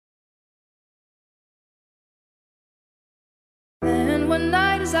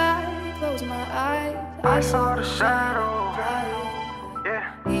night as I closed my eyes, I saw the shadow.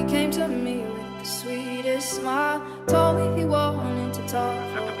 Yeah. He came to me with the sweetest smile, told me he wanted to talk.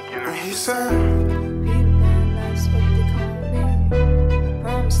 And he said, "People, that's what they call me.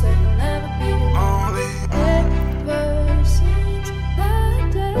 Promise that you'll never be only. ever since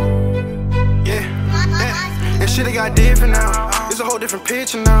that day." Yeah. And shit, it got different now. It's a whole different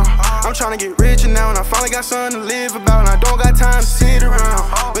picture now. I'm tryna get richer now, and I finally got something to live about. And I don't got time to sit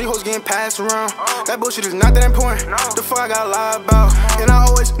around. These hoes getting passed around. That bullshit is not that important. The fuck I gotta lie about? And I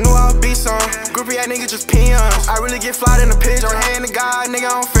always knew I would be some groupie ass nigga, just peons. I really get fly in the pitch. On hand to God, nigga,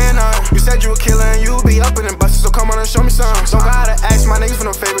 I don't fear none. You said you a killer and you be up in them buses, so come on and show me some. Don't gotta ask my niggas for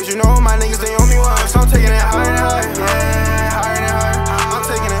no favors. You know my niggas, they owe me one. So I'm taking it higher and higher. Yeah, higher and higher. I'm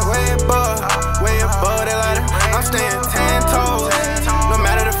taking it way above that ladder. I'm staying 10 toes. No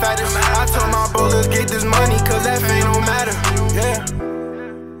matter the fact that I told my bro, let's get this money, cause that fame don't matter. Yeah.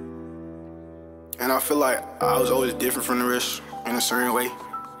 And I feel like I was always different from the rest in a certain way.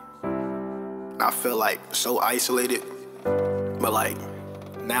 And I feel like so isolated. But like,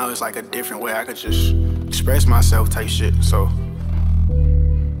 now it's like a different way I could just express myself type shit, so.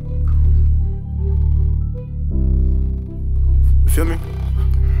 You feel me?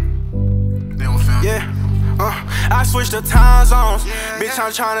 They don't feel me. Yeah. I switched the time zones. Bitch, I'm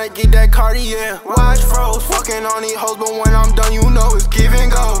tryna get that Cartier watch froze. Fucking on these hoes, but when I'm done, you know it's give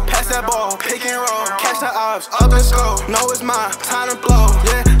and go. Pass that ball, pick and roll. Catch the ops, up and score. Know it's mine, time to blow.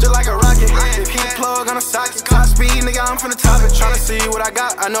 Yeah, just like a rocket. If he plug on a socket, clock speed, nigga, I'm finna top it. Tryna see what I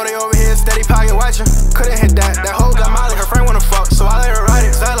got. I know they over here steady pocket watching. Couldn't hit that. That hoe got Molly, her friend wanna fuck, so I let her ride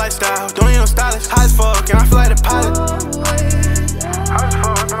it. Style lifestyle, don't need no stylist. High as fuck, and I feel like the pilot. High as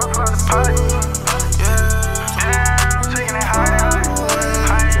fuck, and I feel like the pilot.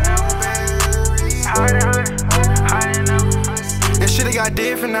 And shit, it got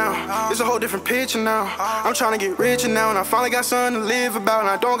different now. It's a whole different picture now. I'm tryna get richer now, and I finally got something to live about. And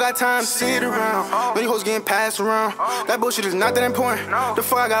I don't got time to sit around. These hoes getting passed around. That bullshit is not that important. The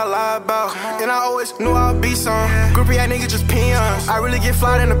fuck I gotta lie about? And I always knew I would be some groupie ass nigga, just peons. I really get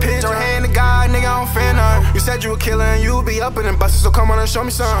fly in the pitch. On hand to God, nigga, I don't fear none. You said you a killer and you be up in them buses, so come on and show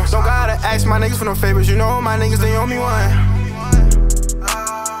me some. Don't gotta ask my niggas for no favors. You know my niggas, they owe me one.